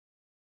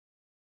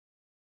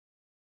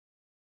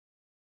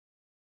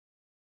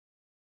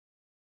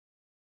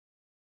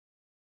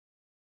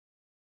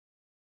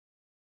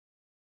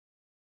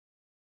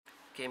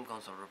Game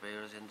console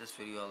repairs. In this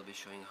video I'll be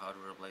showing how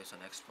to replace an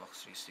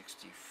Xbox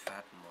 360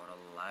 FAT model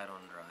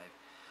Liteon drive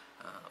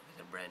with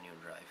a brand new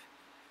drive.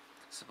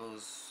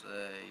 Suppose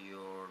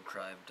your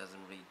drive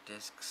doesn't read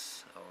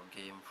discs, or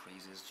game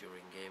freezes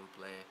during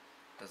gameplay,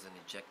 doesn't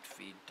eject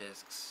feed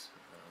discs,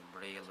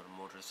 rail or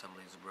motor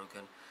assembly is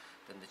broken,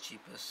 then the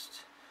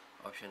cheapest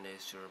option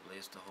is to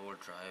replace the whole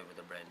drive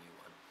with a brand new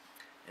one.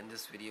 In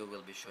this video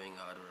we'll be showing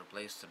how to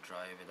replace the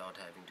drive without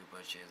having to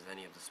purchase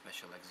any of the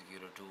special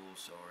Xecuter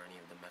tools or any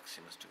of the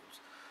Maximus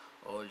tools.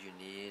 All you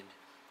need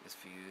is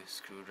a few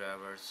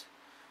screwdrivers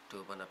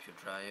to open up your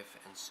drive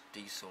and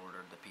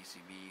desolder the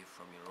PCB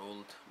from your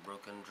old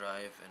broken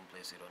drive and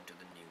place it onto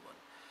the new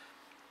one.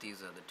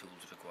 These are the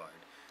tools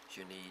required.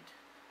 You need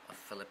a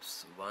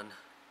Phillips 1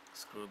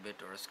 screw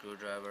bit or a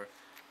screwdriver.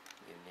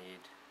 You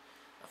need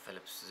a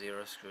Phillips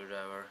 0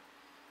 screwdriver.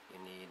 You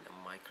need a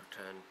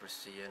microturn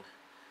precision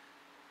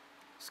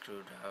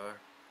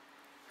screwdriver,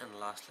 and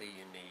lastly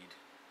you need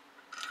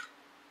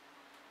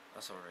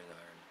a soldering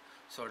iron.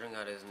 Soldering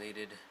iron is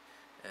needed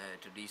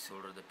to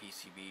desolder the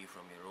PCB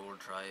from your old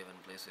drive and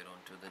place it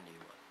onto the new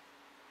one.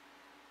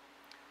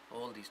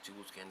 All these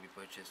tools can be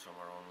purchased from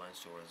our online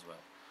store as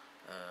well,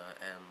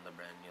 and the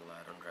brand new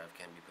Liteon drive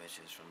can be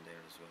purchased from there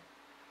as well.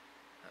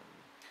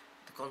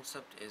 The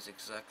concept is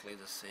exactly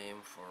the same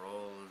for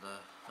all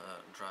the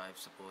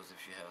drives. Suppose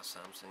if you have a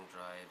Samsung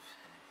drive,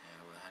 you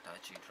have a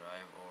Hitachi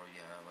drive, or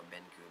you have a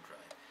BenQ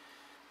drive,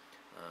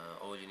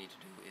 all you need to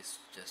do is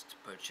just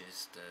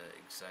purchase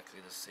exactly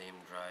the same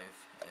drive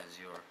as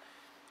your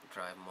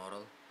drive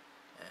model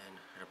and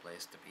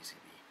replace the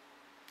PCB.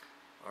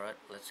 Alright,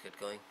 let's get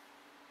going.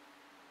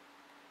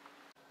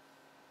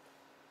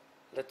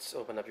 Let's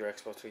open up your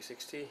Xbox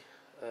 360.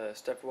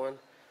 Step 1,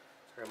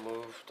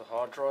 remove the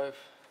hard drive.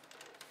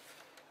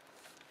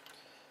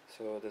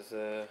 So there's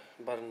a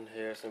button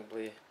here,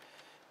 simply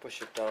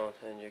push it down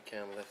and you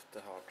can lift the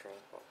hard drive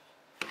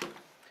off.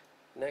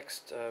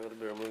 Next we'll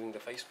be removing the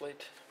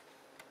faceplate.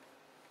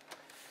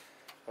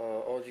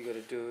 All you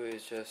gotta do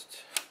is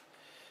just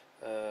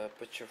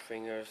put your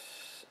fingers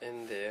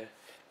in there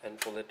and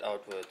pull it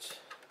outwards,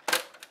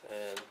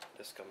 and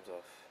this comes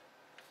off.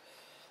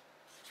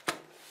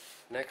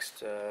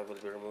 Next we'll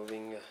be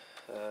removing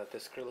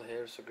this grill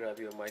here, so grab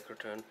your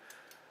microturn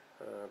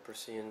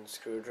precision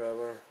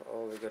screwdriver.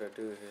 All we gotta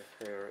do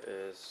here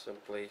is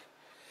simply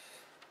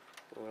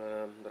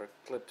there are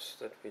clips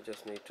that we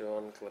just need to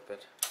unclip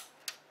it.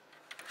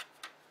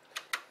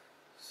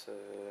 So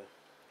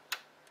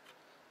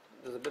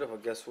there's a bit of a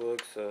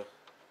guesswork, so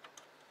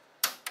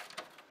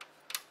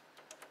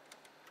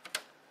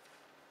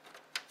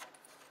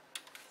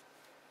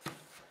and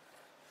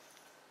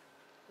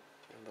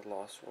the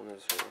last one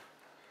is here.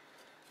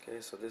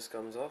 Okay, so this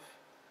comes off.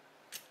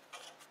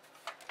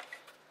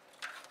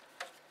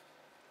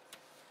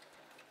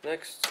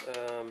 Next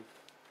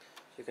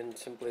you can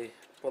simply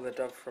pull it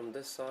up from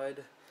this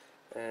side,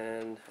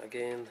 and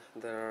again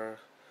there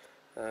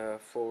are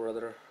 4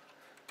 other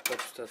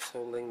clips that's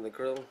holding the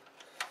grill,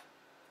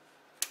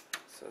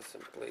 so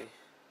simply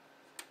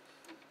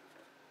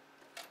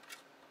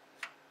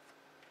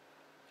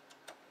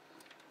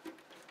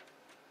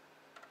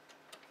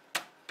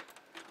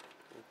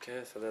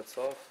okay, so that's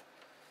off.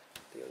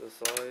 The other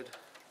side,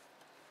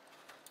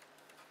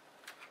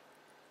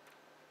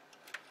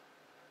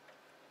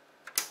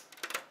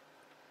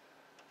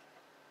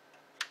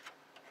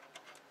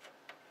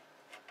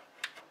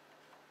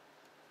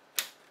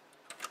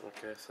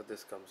 okay, so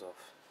this comes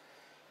off.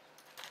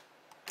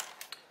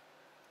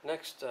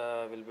 Next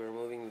we'll be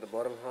removing the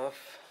bottom half.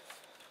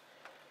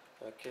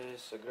 Okay,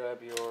 so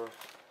grab your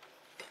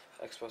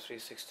Xbox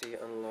 360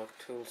 unlock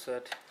tool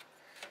set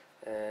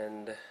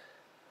and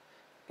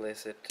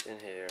place it in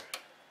here,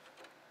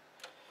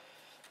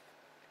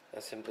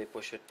 and simply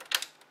push it,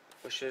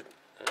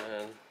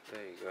 and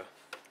there you go.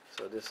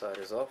 So this side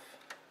is off.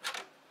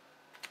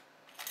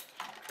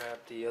 Grab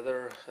the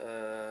other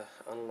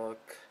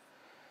unlock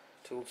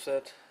tool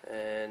set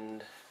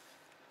and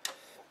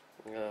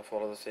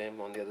follow the same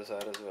on the other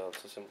side as well.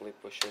 So simply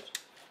push it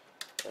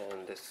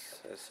and this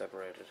is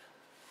separated.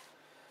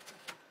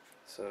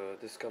 So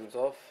this comes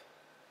off.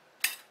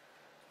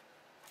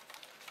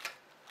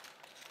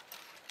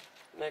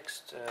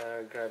 Next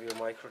grab your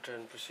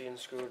microturn precision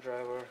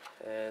screwdriver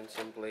and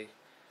simply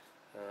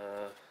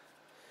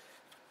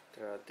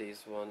there are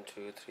these 1,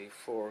 2, 3,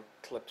 4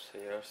 clips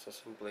here, so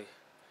simply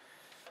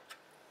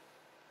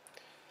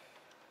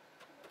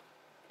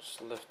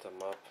just lift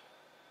them up.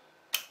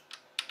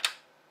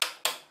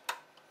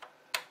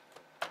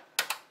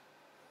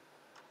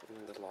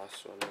 And the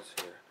last one is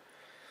here.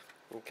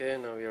 Okay,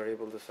 now we are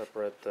able to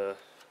separate the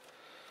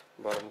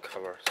bottom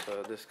cover,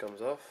 so this comes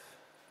off.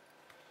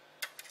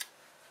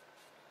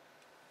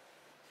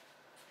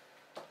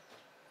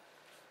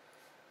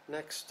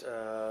 Next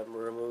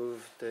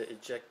remove the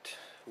eject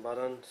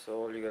button, so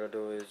all you gotta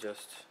do is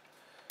just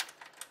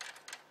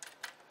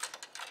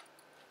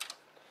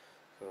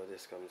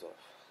this comes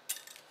off.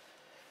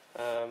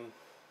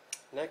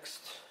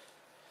 Next,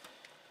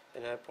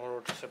 in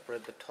order to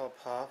separate the top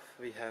half,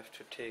 we have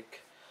to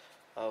take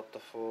out the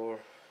 4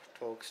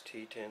 Torx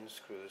T10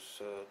 screws.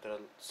 So there are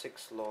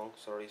 6 long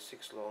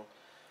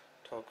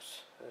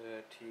Torx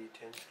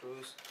T10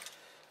 screws.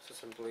 So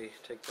simply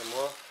take them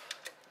off.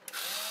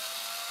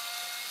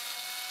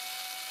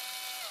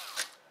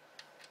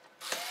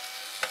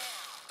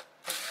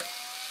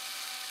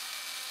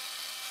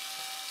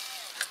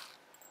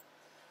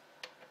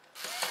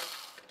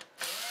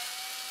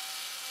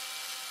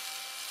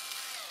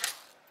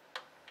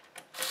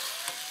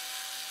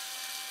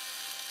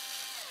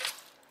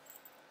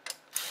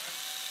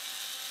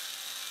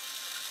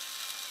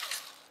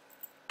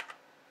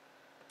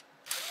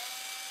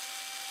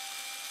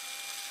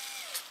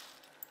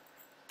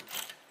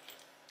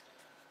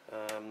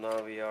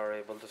 Now we are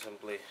able to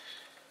simply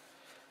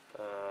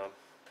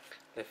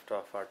lift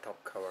off our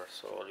top cover.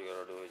 So all you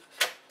gotta do is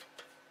just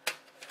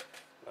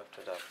lift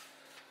it up.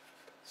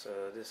 So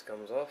this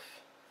comes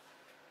off.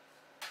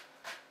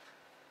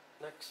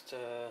 Next,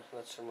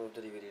 let's remove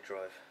the DVD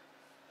drive.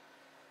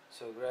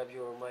 So grab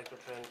your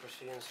microtrend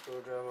precision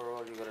screwdriver.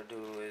 All you gotta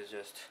do is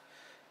just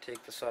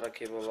take the SATA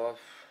cable off,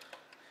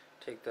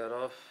 take that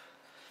off,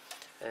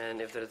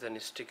 and if there is any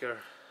sticker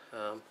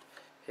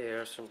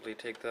here, simply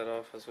take that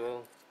off as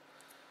well.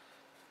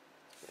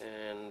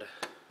 And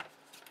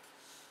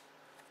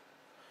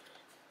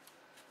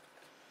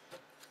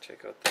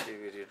check out the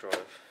DVD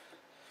drive.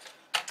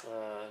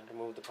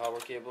 Remove the power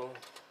cable,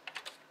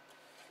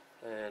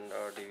 and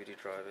our DVD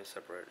drive is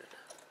separated.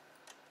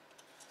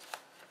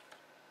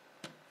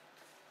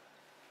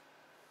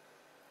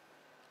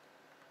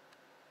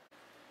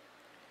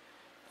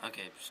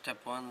 Okay,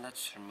 step 1,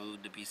 let's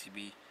remove the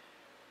PCB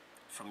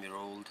from your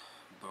old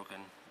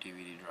broken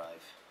DVD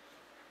drive.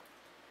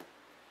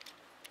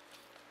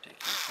 Take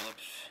your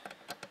Phillips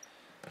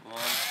 1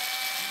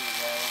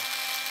 screwdriver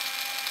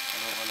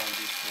and open up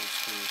these 4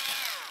 screws.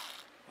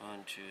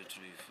 1, 2,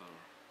 3, 4.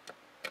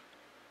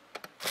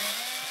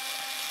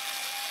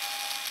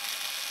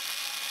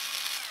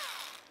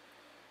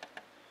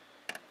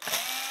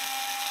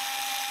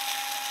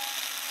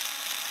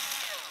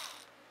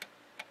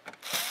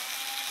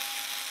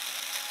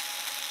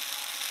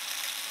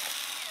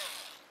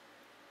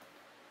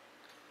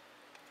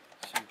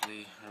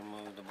 Simply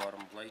remove the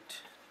bottom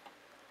plate.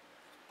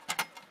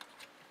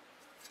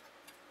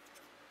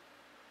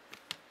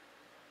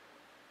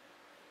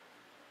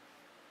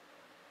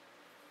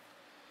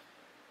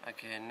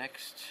 Okay,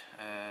 next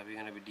we're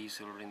going to be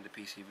desoldering the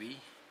PCB.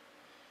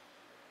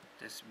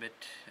 This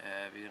bit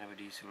we're going to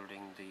be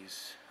desoldering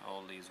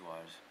all these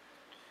wires.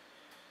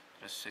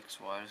 There's 6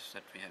 wires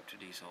that we have to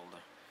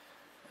desolder.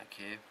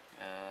 Okay,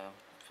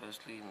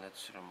 firstly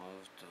let's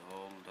remove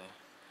all the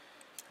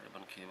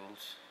ribbon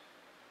cables.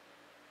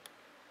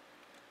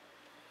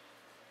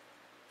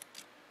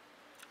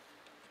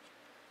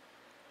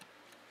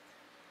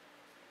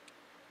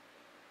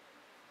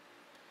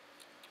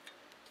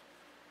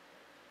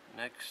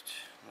 Next,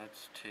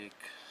 let's take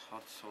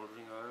hot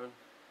soldering iron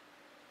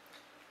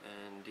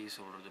and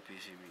desolder the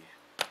PCB.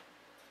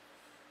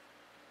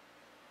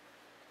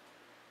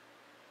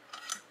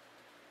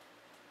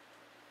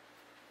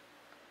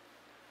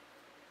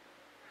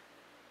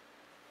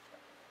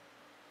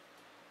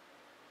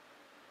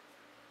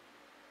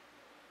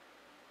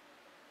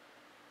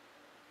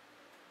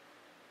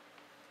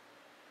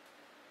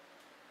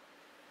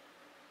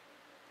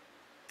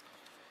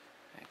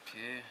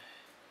 Okay.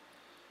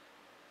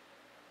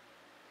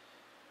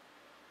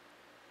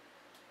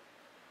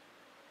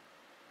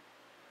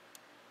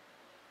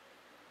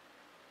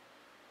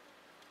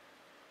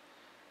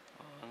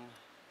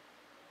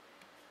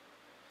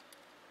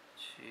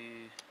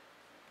 Two,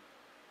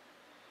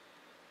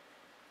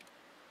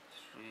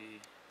 3,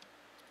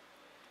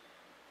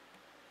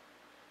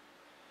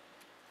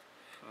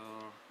 4,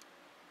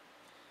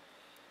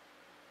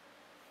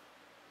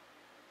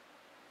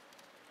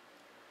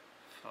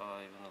 5,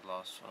 and the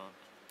last one.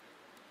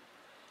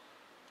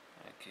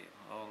 Okay,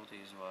 all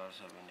these wires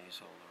have been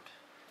desoldered.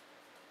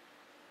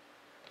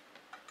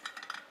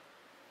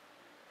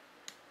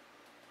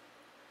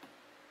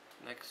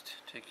 Next,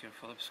 take your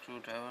Phillips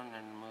screwdriver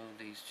and move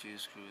these 2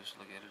 screws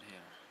located here.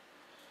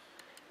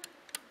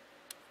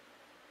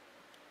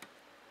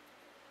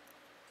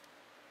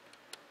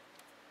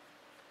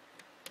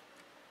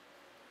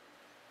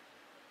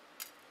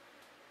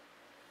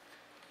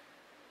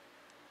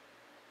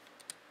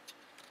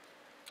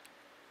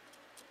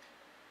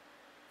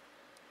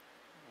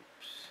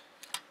 Oops.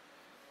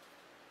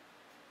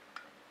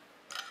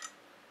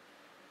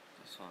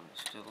 This one is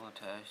still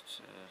attached,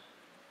 so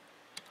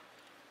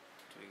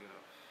take it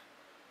off.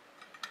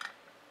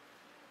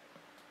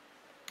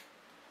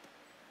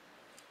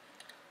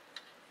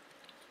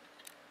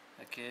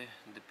 Okay,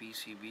 the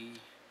PCB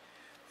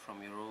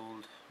from your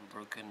old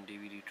broken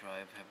DVD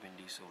drive have been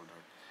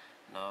desoldered.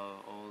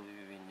 Now all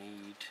we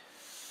need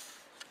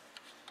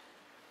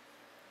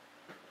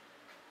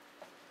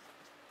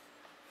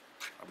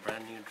a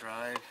brand new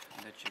drive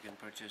that you can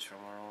purchase from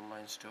our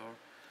online store,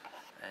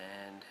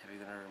 and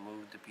we're going to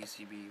remove the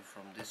PCB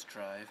from this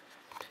drive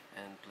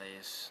and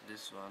place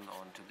this one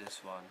onto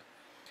this one,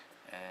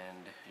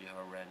 and you have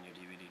a brand new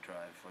DVD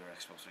drive for your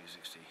Xbox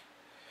 360.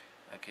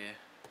 Okay,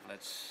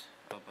 let's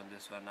open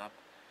this one up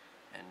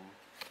and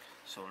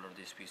solder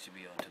this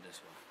PCB onto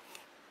this one.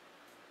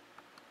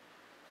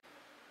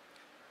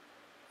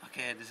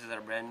 Okay, this is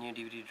our brand new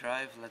DVD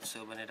drive. Let's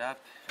open it up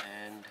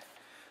and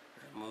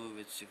remove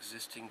its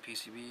existing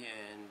PCB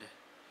and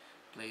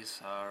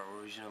place our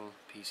original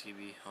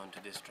PCB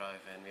onto this drive,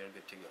 and we are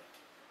good to go.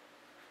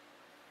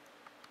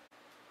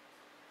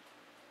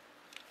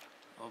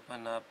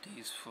 Open up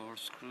these 4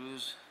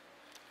 screws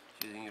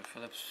using your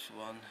Phillips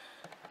 1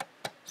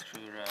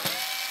 screwdriver.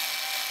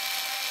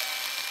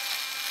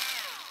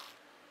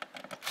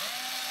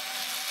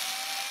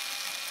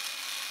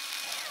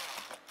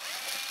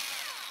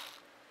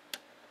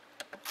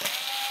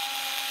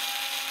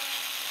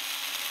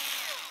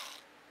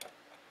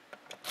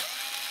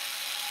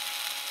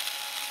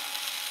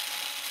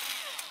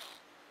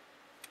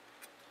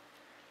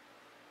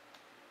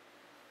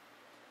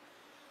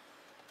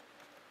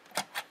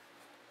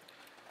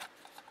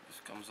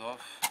 Comes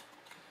off.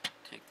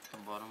 Take the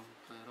bottom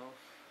plate off.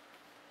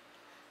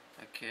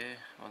 Okay,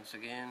 once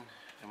again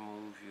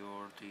remove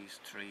these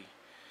 3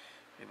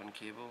 ribbon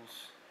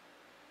cables.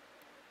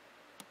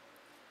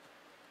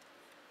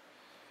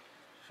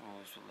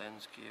 Remove the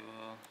lens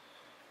cable.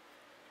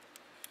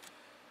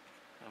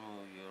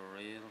 Remove your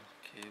rail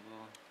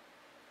cable.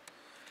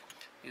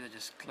 These are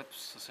just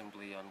clips, so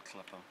simply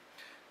unclip them.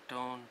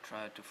 Don't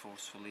try to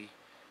forcefully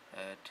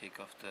take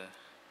off the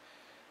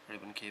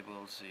ribbon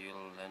cables.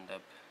 You'll end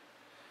up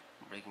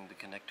breaking the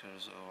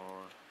connectors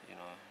or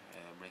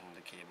breaking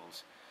the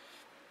cables.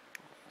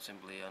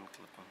 Simply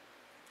unclip them.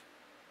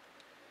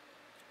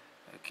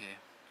 Okay,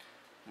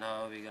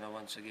 now we're gonna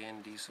once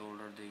again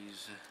desolder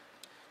these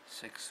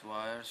 6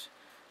 wires.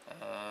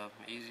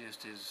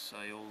 Easiest is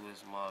I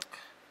always mark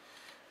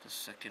the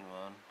second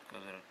one,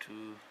 because there are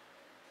 2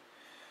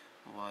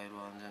 white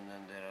ones and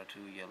then there are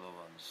 2 yellow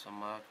ones, so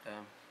mark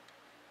them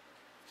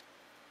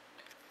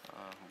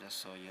just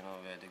so you know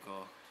where they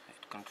go.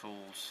 It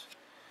controls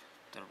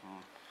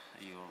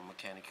your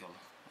mechanical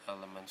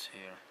elements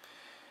here.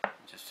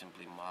 Just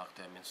simply mark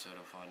them instead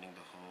of finding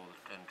the hole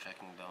and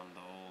tracking down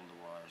all the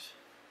wires.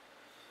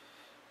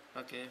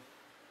 Okay,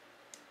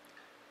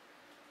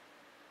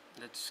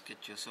 let's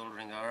get your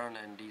soldering iron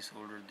and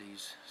desolder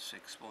these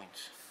 6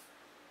 points.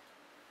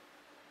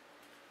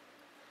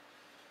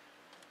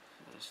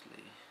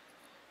 Firstly,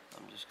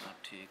 I'm just going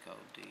to take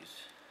out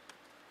these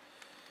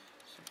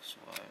 6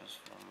 wires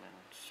from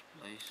its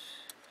place.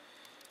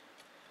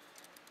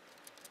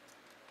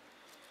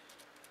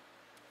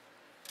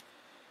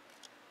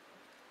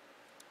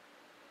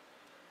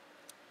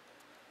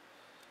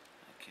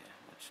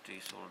 Let's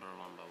desolder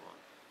one by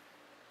one.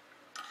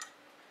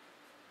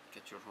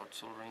 Get your hot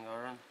soldering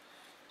iron,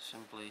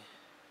 simply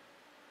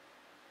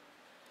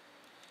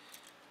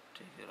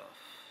take it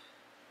off.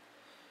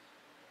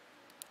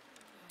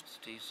 It's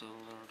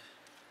desoldered.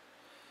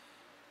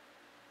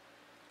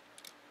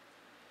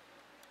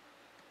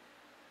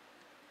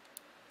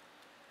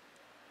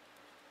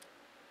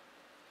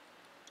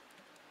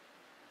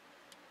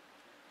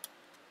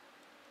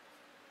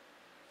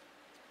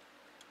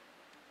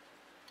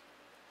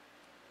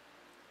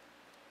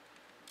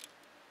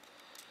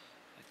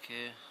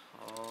 Okay,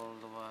 all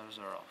the wires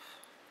are off.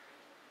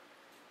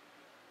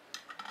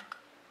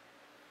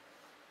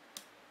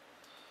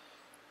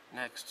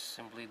 Next,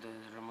 simply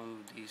remove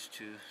these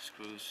 2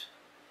 screws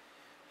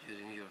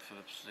using your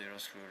Phillips 0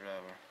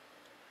 screwdriver.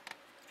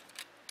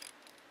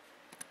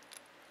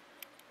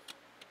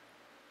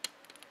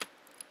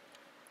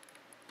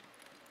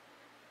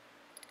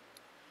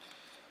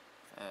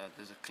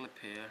 There's a clip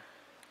here,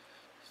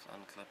 just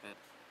unclip it.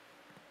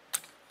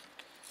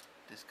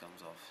 This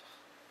comes off.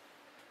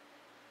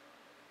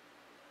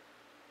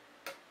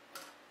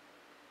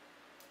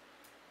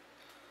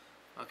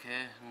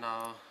 Okay,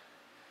 now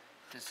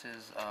this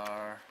is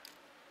our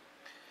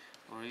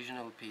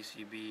original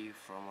PCB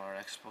from our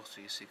Xbox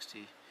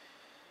 360.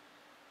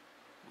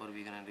 What are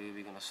we gonna do?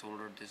 We're gonna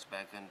solder this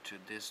back into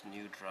this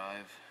new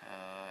drive,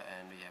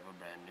 and we have a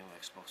brand new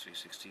Xbox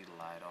 360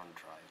 Liteon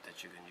drive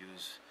that you can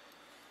use.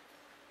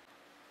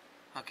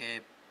 Okay,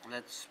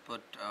 let's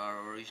put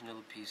our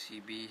original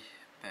PCB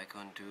back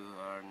onto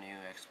our new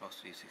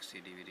Xbox 360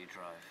 DVD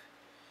drive.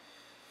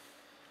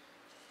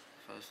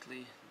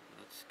 Firstly,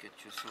 let's get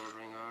your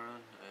soldering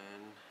iron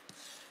and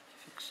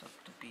fix up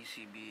the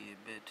PCB a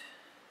bit.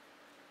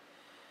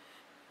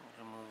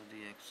 Remove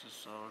the excess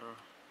solder.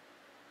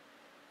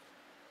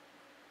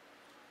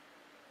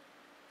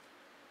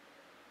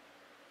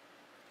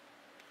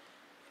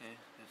 Okay,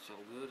 that's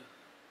all good.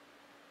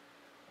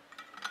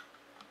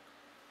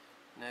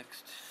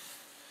 Next,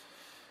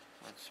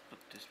 let's put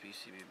this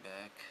PCB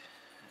back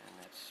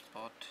in its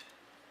spot.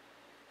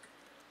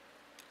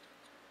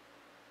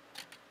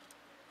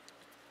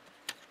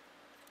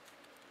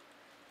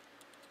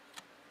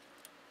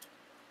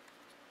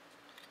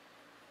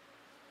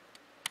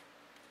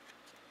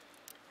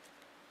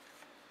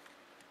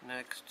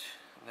 Next,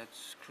 let's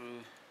screw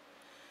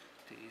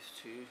these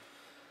 2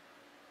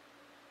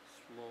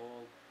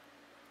 small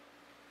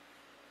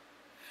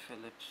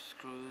Phillips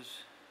screws.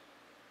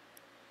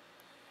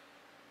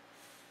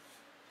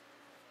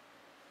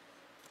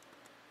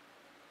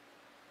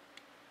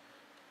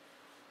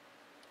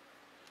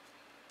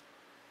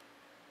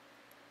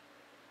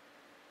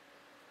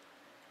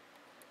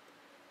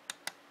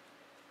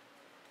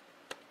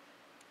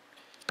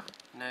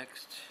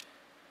 Next,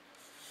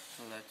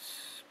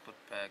 let's put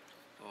back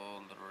all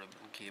the ribbon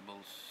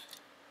cables.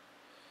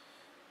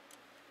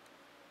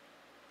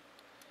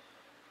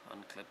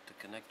 Unclip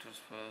the connectors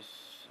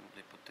first,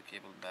 simply put the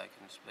cable back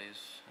in its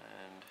place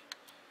and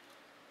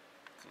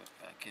clip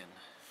back in.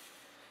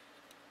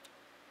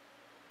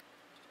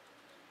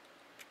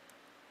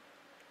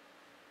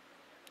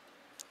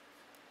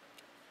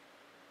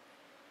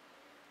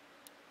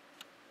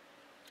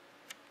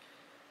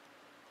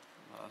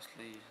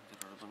 Lastly,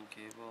 the ribbon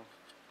cable,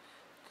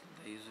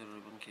 the laser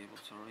ribbon cable,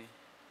 sorry.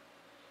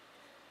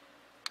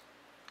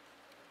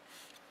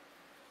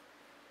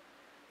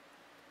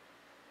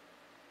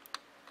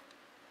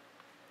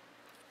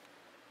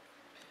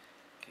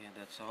 Okay,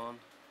 that's on.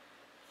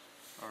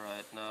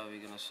 Alright, now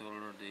we're gonna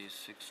solder these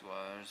 6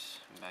 wires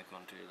back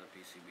onto the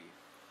PCB.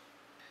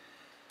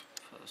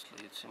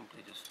 Firstly, it's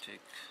simply just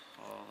take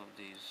all of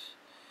these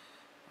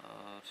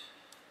out.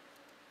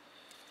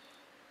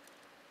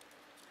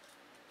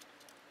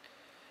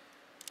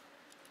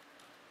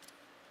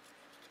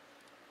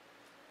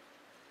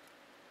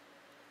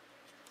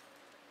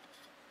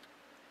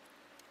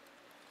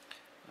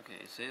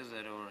 Okay, it says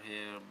that over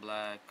here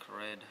black,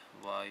 red,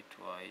 white,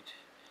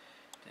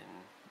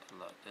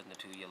 then the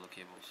 2 yellow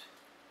cables.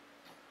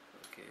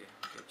 Okay,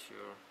 get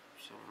your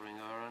soldering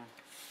iron.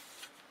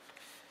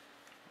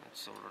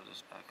 Let's solder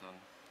this back on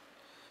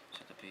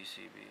to the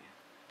PCB.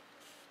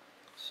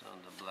 So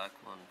the black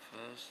one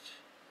first.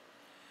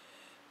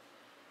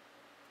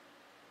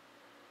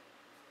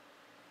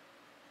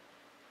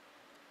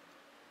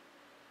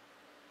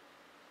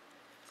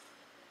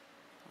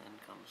 Then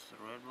comes the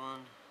red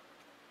one.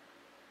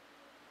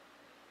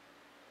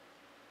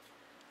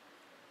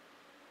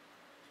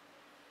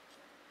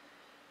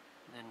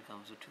 Then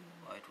comes the 2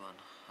 white one.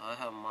 I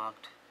have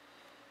marked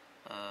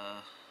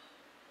the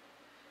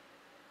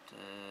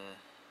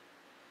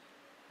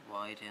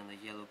white and the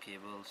yellow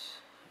cables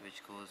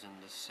which goes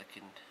in the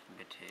second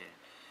bit here.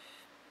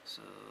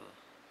 So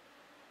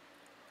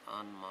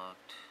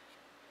unmarked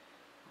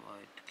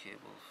white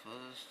cable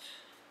first.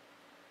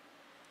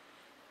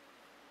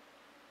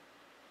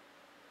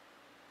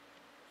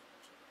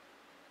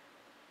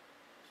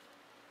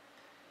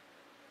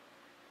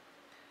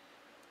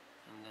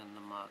 And then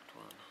the marked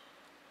one.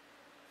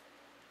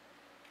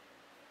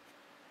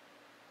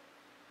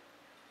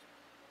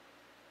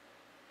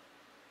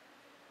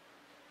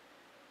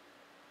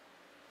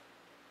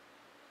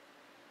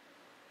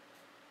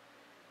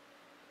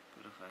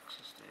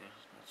 Access there,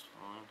 that's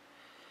fine.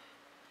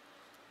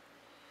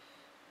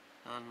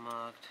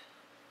 Unmarked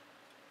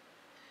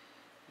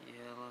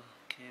yellow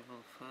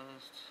cable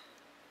first.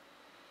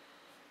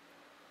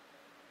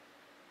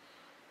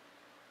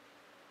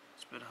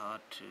 It's a bit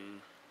hard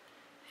to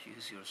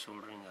use your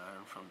soldering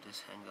iron from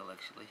this angle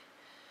actually,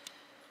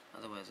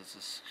 otherwise it's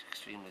an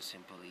extremely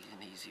simple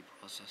and easy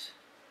process.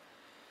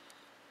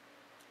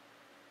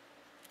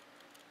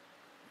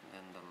 And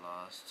then the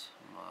last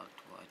marked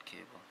white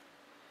cable.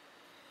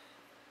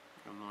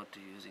 I'm not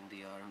using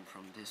the iron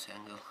from this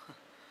angle.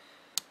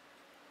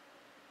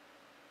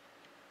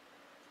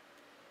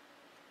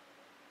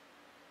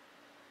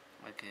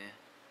 Okay,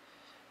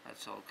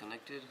 that's all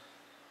connected.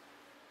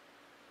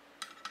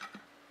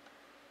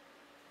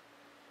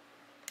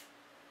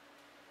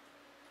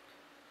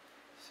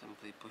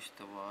 Simply push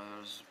the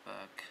wires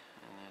back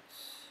in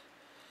its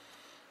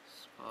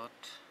spot.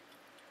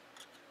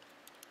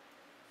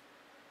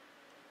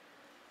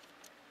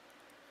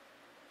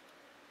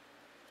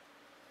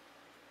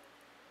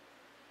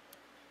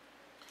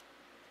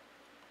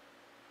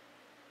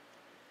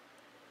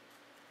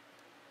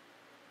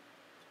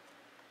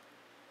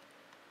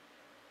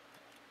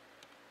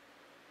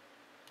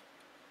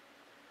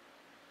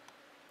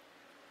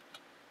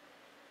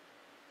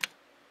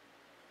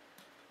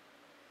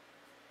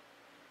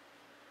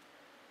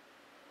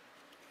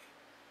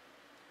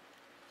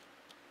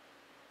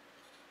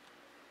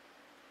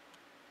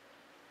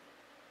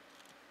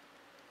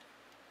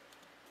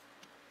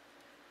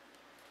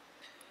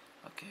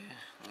 Okay,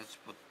 let's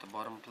put the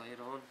bottom plate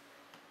on.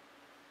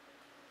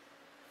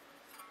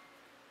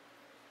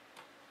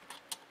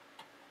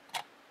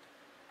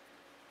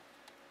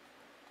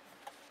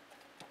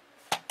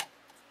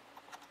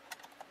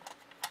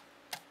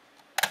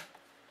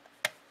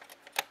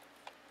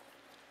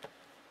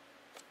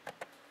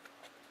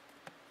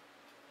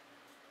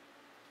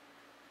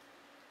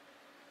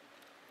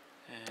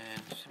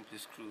 And simply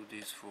screw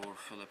these 4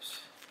 Phillips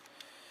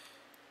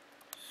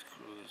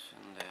screws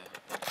in there.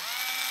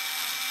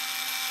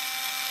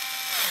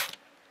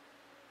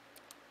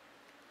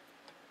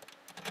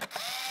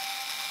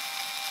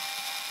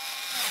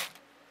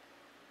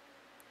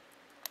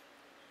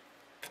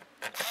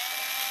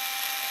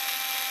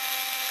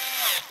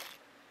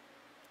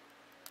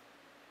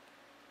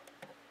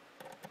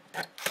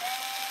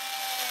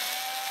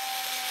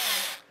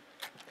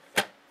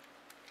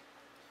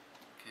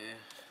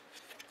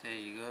 Here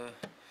you go.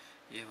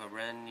 You have a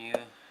brand new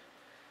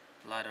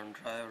Liteon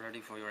drive ready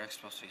for your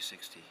Xbox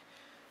 360.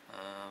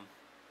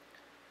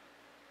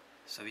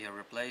 So we have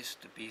replaced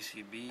the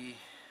PCB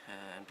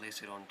and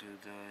placed it onto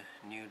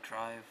the new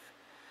drive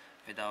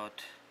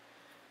without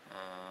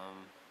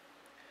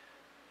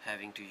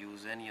having to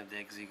use any of the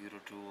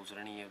Xecuter tools or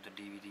any of the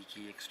DVD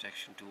key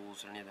extraction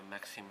tools or any of the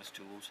Maximus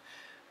tools.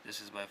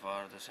 This is by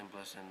far the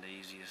simplest and the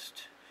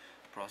easiest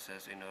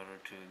process in order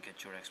to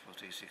get your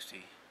Xbox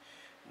 360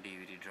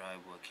 DVD drive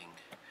working.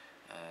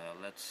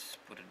 Let's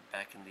put it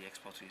back in the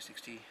Xbox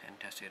 360 and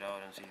test it out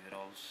and see if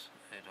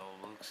it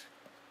all works.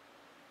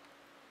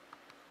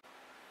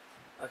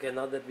 Okay,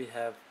 now that we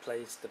have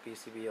placed the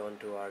PCB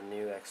onto our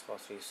new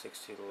Xbox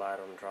 360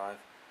 Liteon drive,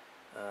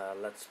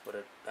 let's put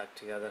it back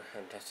together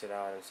and test it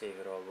out and see if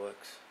it all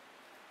works.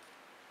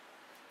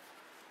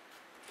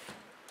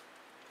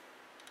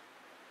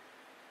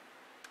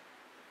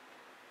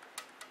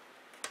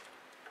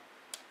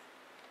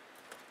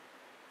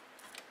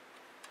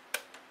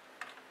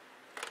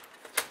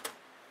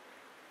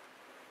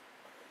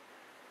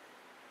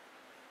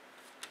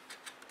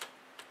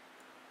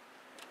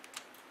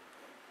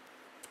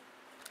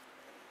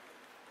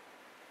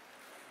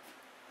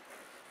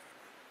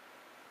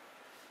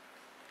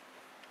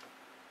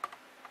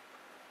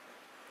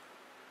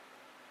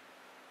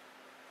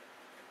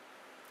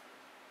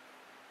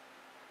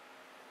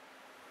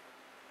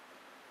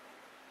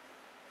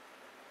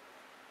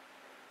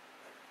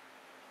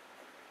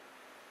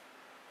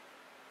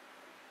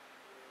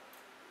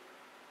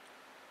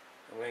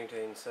 I'm going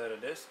to insert a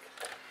disc.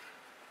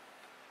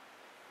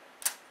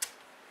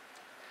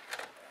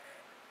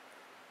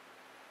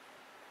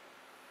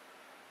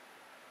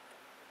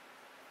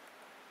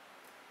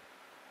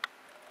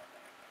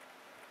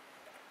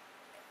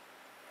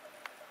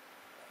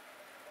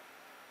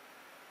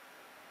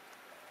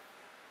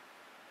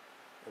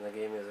 And the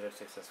game is read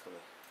successfully.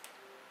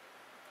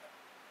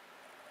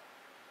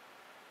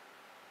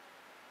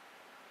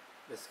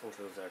 This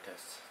concludes our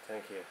test.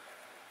 Thank you.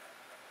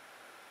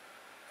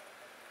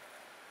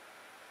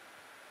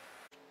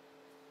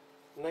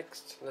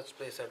 Next, let's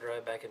place our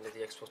drive back into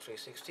the Xbox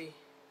 360.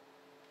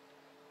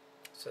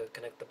 So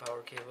connect the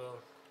power cable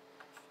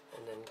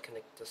and then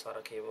connect the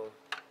SATA cable.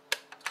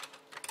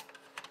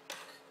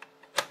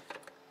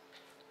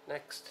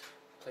 Next,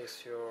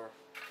 place your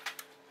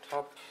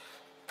top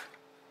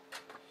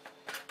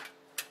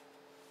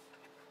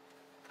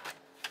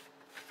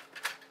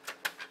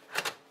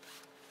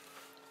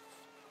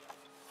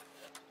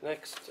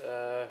Next,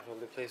 we'll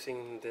be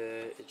placing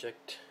the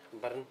eject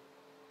button.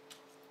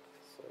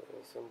 So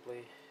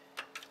simply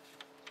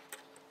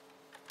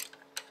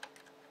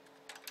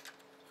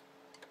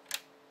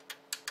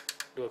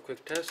do a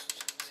quick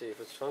test, see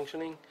if it's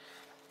functioning.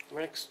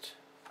 Next,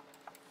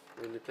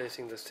 we'll be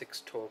placing the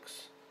 6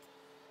 Torx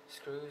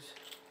screws.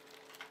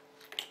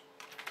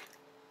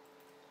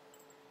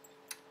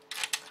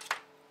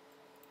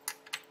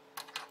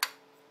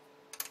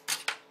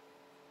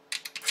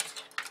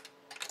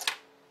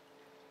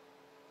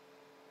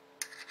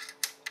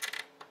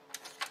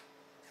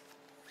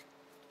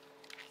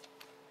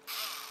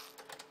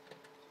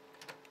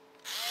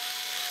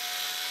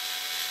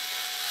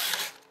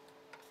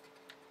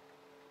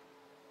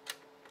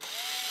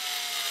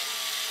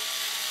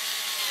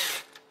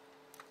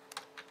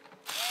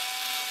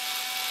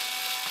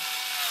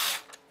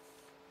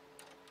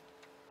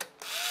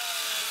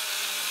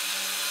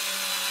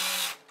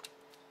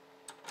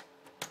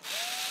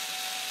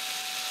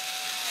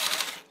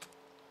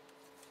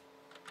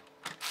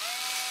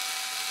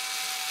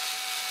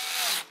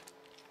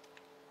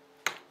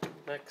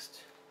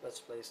 Next, let's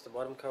place the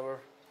bottom cover.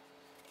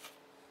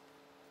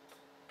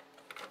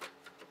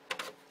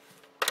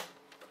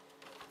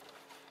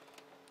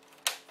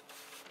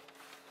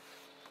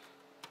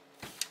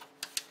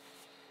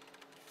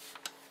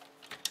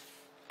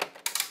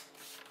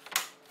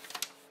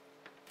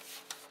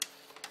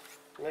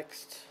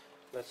 Next,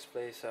 let's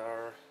place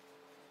our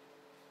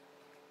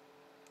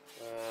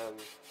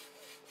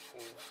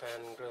fan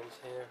grills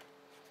here.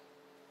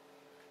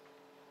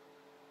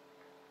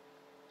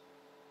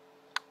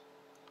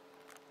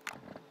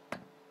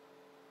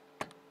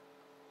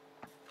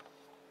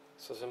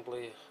 So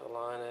simply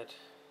align it.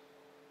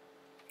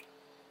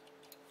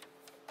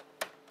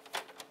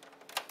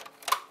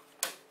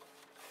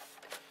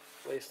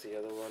 Place the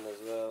other one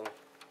as well.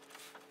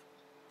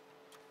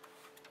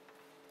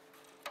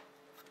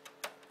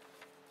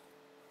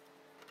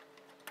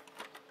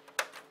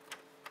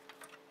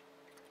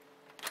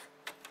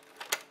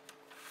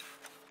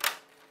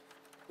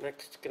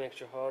 Next, connect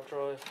your hard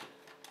drive.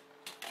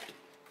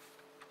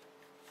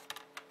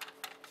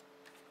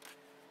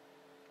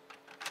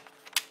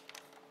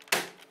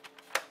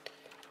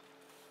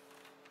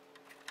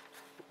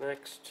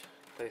 Next,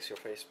 place your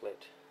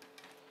faceplate.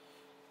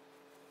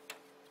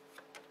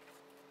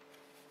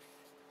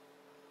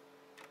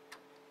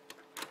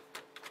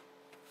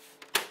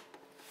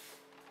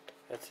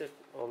 That's it,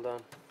 all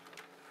done.